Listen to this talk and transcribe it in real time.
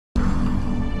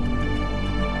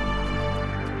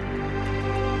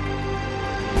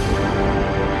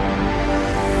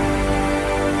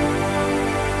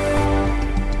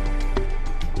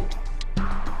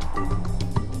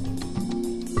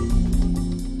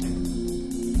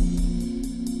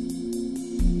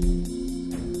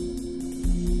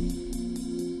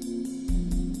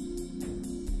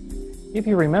If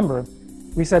you remember,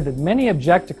 we said that many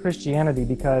object to Christianity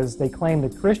because they claim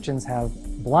that Christians have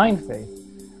blind faith,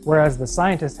 whereas the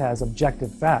scientist has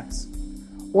objective facts.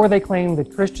 Or they claim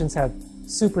that Christians have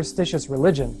superstitious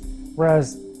religion,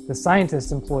 whereas the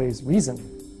scientist employs reason.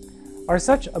 Are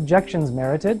such objections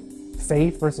merited?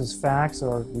 Faith versus facts,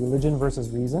 or religion versus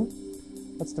reason?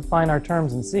 Let's define our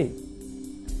terms and see.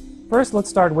 First, let's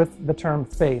start with the term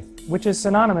faith, which is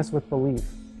synonymous with belief.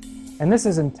 And this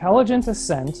is intelligent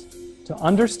assent to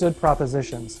understood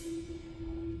propositions.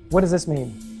 What does this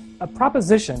mean? A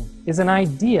proposition is an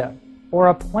idea or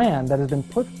a plan that has been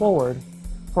put forward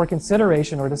for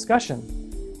consideration or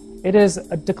discussion. It is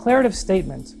a declarative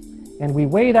statement, and we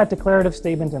weigh that declarative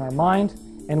statement in our mind,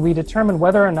 and we determine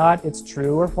whether or not it's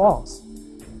true or false.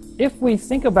 If we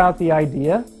think about the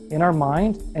idea in our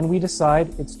mind and we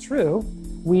decide it's true,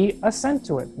 we assent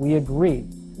to it, we agree.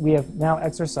 We have now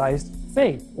exercised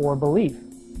faith or belief.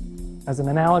 As an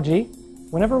analogy,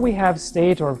 whenever we have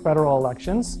state or federal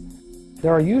elections,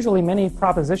 there are usually many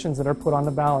propositions that are put on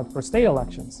the ballot for state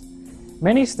elections.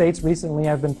 Many states recently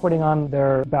have been putting on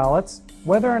their ballots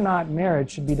whether or not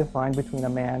marriage should be defined between a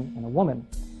man and a woman.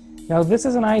 Now, this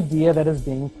is an idea that is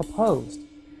being proposed.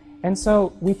 And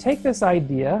so we take this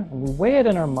idea and we weigh it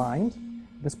in our mind,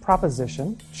 this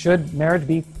proposition, should marriage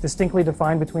be distinctly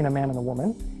defined between a man and a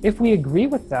woman? If we agree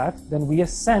with that, then we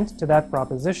assent to that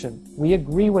proposition. We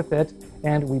agree with it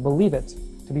and we believe it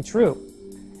to be true.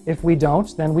 If we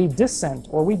don't, then we dissent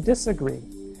or we disagree.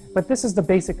 But this is the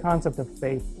basic concept of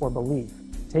faith or belief.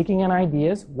 Taking in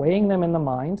ideas, weighing them in the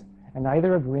mind, and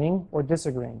either agreeing or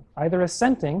disagreeing, either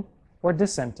assenting or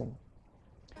dissenting.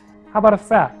 How about a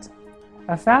fact?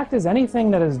 A fact is anything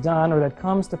that is done or that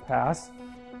comes to pass,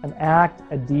 an act,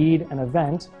 a deed, an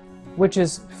event, which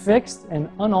is fixed and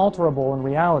unalterable in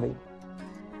reality.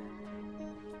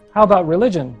 How about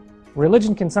religion?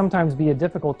 Religion can sometimes be a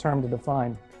difficult term to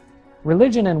define.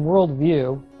 Religion and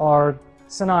worldview are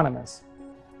synonymous.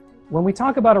 When we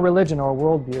talk about a religion or a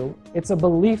worldview, it's a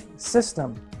belief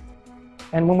system.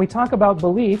 And when we talk about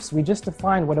beliefs, we just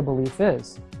define what a belief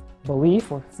is.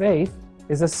 Belief or faith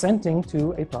is assenting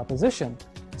to a proposition.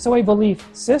 So a belief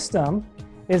system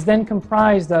is then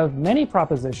comprised of many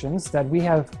propositions that we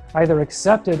have either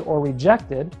accepted or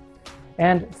rejected,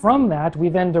 and from that we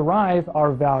then derive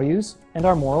our values and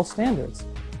our moral standards.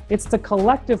 It's the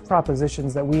collective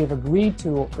propositions that we have agreed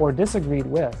to or disagreed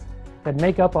with that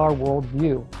make up our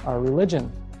worldview, our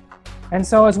religion. And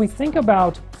so as we think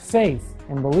about faith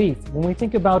and belief, when we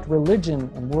think about religion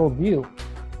and worldview,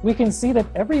 we can see that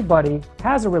everybody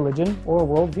has a religion or a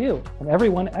worldview, and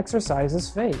everyone exercises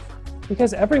faith,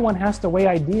 because everyone has to weigh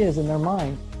ideas in their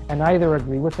mind and either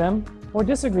agree with them or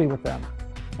disagree with them.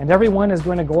 And everyone is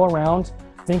going to go around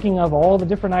thinking of all the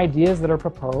different ideas that are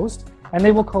proposed, and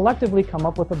they will collectively come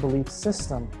up with a belief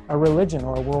system, a religion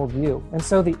or a worldview. And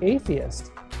so the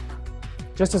atheist,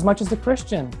 just as much as the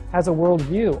Christian, has a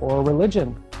worldview or a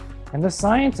religion, and the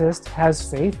scientist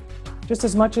has faith just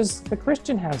as much as the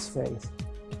Christian has faith.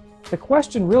 The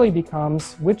question really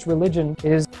becomes which religion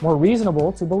is more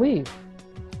reasonable to believe.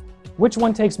 Which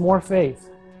one takes more faith?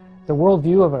 The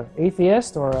worldview of an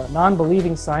atheist or a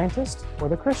non-believing scientist, or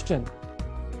the Christian?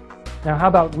 Now, how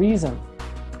about reason?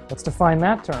 Let's define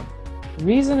that term.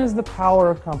 Reason is the power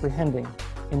of comprehending,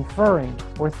 inferring,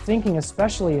 or thinking,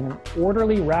 especially in an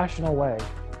orderly, rational way.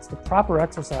 It's the proper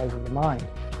exercise of the mind.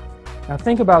 Now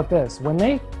think about this. When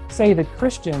they say that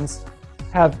Christians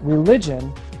have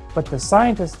religion, but the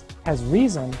scientist has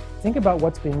reason, think about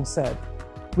what's being said.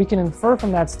 We can infer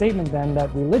from that statement then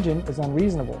that religion is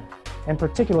unreasonable, and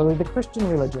particularly the Christian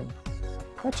religion.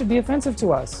 That should be offensive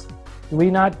to us. Do we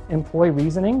not employ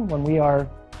reasoning when we are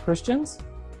Christians?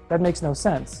 That makes no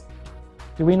sense.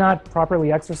 Do we not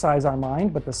properly exercise our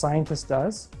mind, but the scientist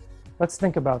does? Let's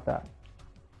think about that.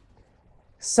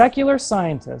 Secular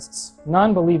scientists,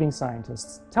 non-believing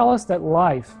scientists, tell us that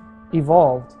life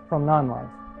evolved from non-life.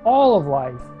 All of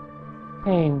life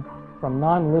came from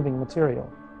non-living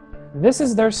material. This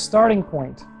is their starting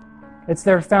point. It's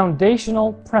their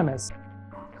foundational premise.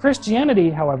 Christianity,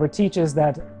 however, teaches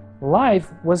that life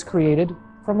was created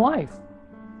from life.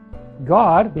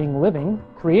 God, being living,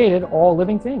 created all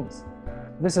living things.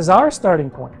 This is our starting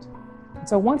point. And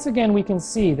so once again, we can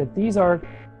see that these are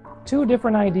two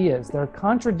different ideas. They're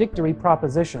contradictory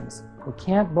propositions. They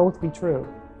can't both be true.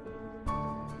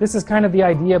 This is kind of the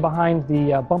idea behind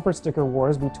the bumper sticker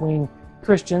wars between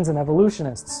Christians and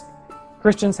evolutionists.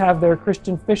 Christians have their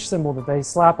Christian fish symbol that they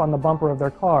slap on the bumper of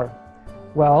their car.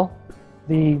 Well,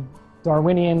 the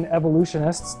Darwinian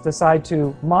evolutionists decide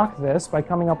to mock this by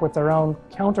coming up with their own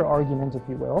counter-argument, if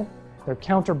you will, their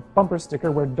counter bumper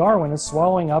sticker where Darwin is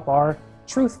swallowing up our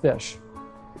truth fish.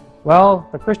 Well,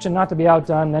 the Christian, not to be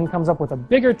outdone, then comes up with a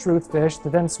bigger truth fish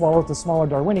that then swallows the smaller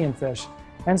Darwinian fish,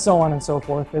 and so on and so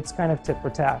forth. It's kind of tit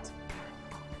for tat.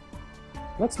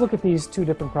 Let's look at these two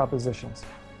different propositions.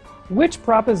 Which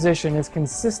proposition is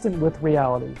consistent with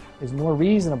reality, is more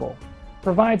reasonable,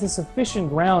 provides a sufficient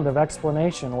ground of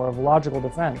explanation or of logical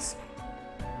defense?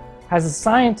 Has a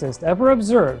scientist ever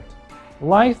observed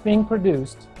life being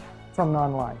produced from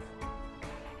non-life?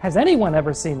 Has anyone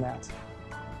ever seen that?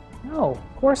 No,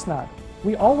 of course not.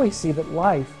 We always see that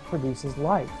life produces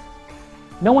life.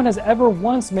 No one has ever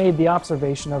once made the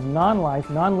observation of non-life,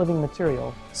 non-living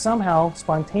material somehow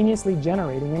spontaneously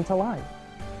generating into life.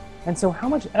 And so how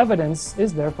much evidence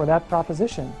is there for that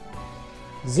proposition?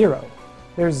 Zero.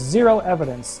 There's zero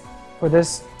evidence for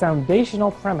this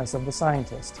foundational premise of the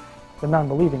scientist, the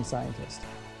non-believing scientist.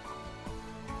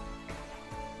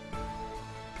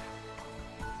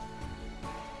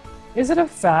 Is it a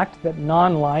fact that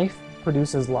non-life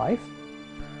produces life?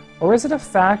 Or is it a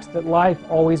fact that life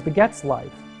always begets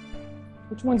life?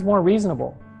 Which one's more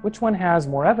reasonable? Which one has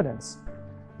more evidence?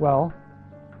 Well,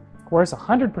 of course,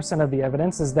 100% of the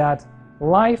evidence is that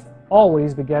life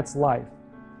always begets life.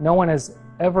 No one has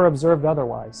ever observed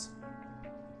otherwise.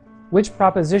 Which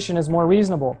proposition is more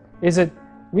reasonable? Is it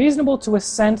reasonable to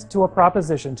assent to a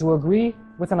proposition, to agree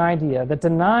with an idea that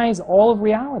denies all of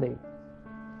reality?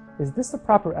 Is this the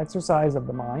proper exercise of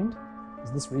the mind?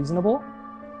 Is this reasonable?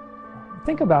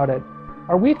 Think about it.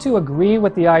 Are we to agree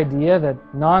with the idea that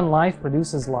non-life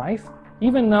produces life,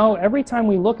 even though every time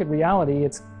we look at reality,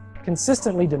 it's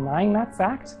consistently denying that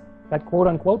fact, that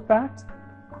quote-unquote fact?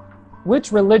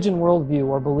 Which religion worldview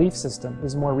or belief system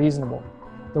is more reasonable?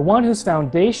 The one whose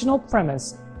foundational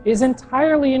premise is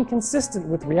entirely inconsistent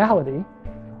with reality,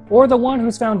 or the one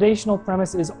whose foundational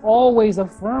premise is always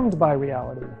affirmed by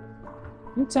reality?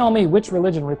 You tell me which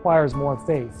religion requires more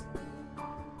faith.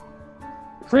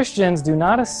 Christians do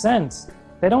not assent.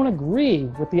 They don't agree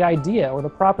with the idea or the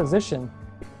proposition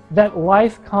that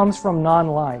life comes from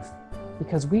non-life,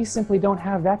 because we simply don't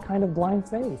have that kind of blind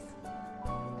faith.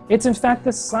 It's in fact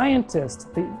the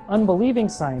scientist, the unbelieving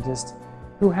scientist,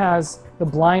 who has the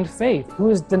blind faith, who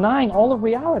is denying all of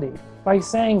reality by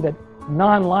saying that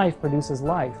non-life produces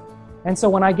life. And so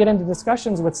when I get into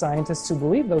discussions with scientists who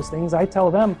believe those things, I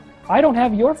tell them, I don't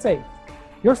have your faith.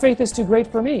 Your faith is too great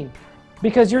for me,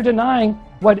 because you're denying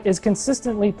what is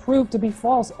consistently proved to be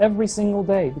false every single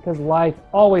day, because life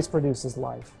always produces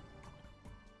life.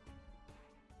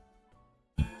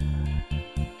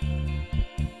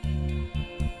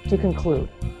 To conclude,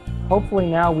 hopefully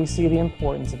now we see the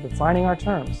importance of defining our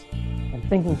terms and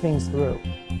thinking things through.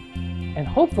 And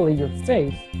hopefully your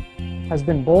faith has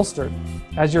been bolstered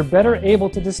as you're better able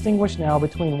to distinguish now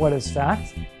between what is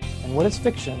fact and what is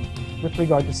fiction with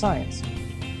regard to science.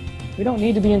 We don't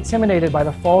need to be intimidated by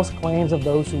the false claims of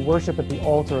those who worship at the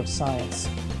altar of science.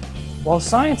 While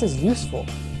science is useful,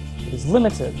 it is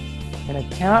limited, and it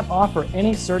cannot offer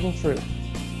any certain truth.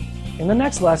 In the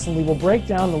next lesson, we will break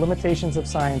down the limitations of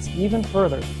science even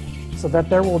further, so that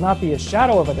there will not be a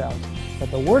shadow of a doubt that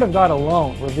the Word of God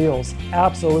alone reveals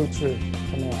absolute truth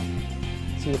to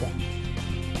man. See you then.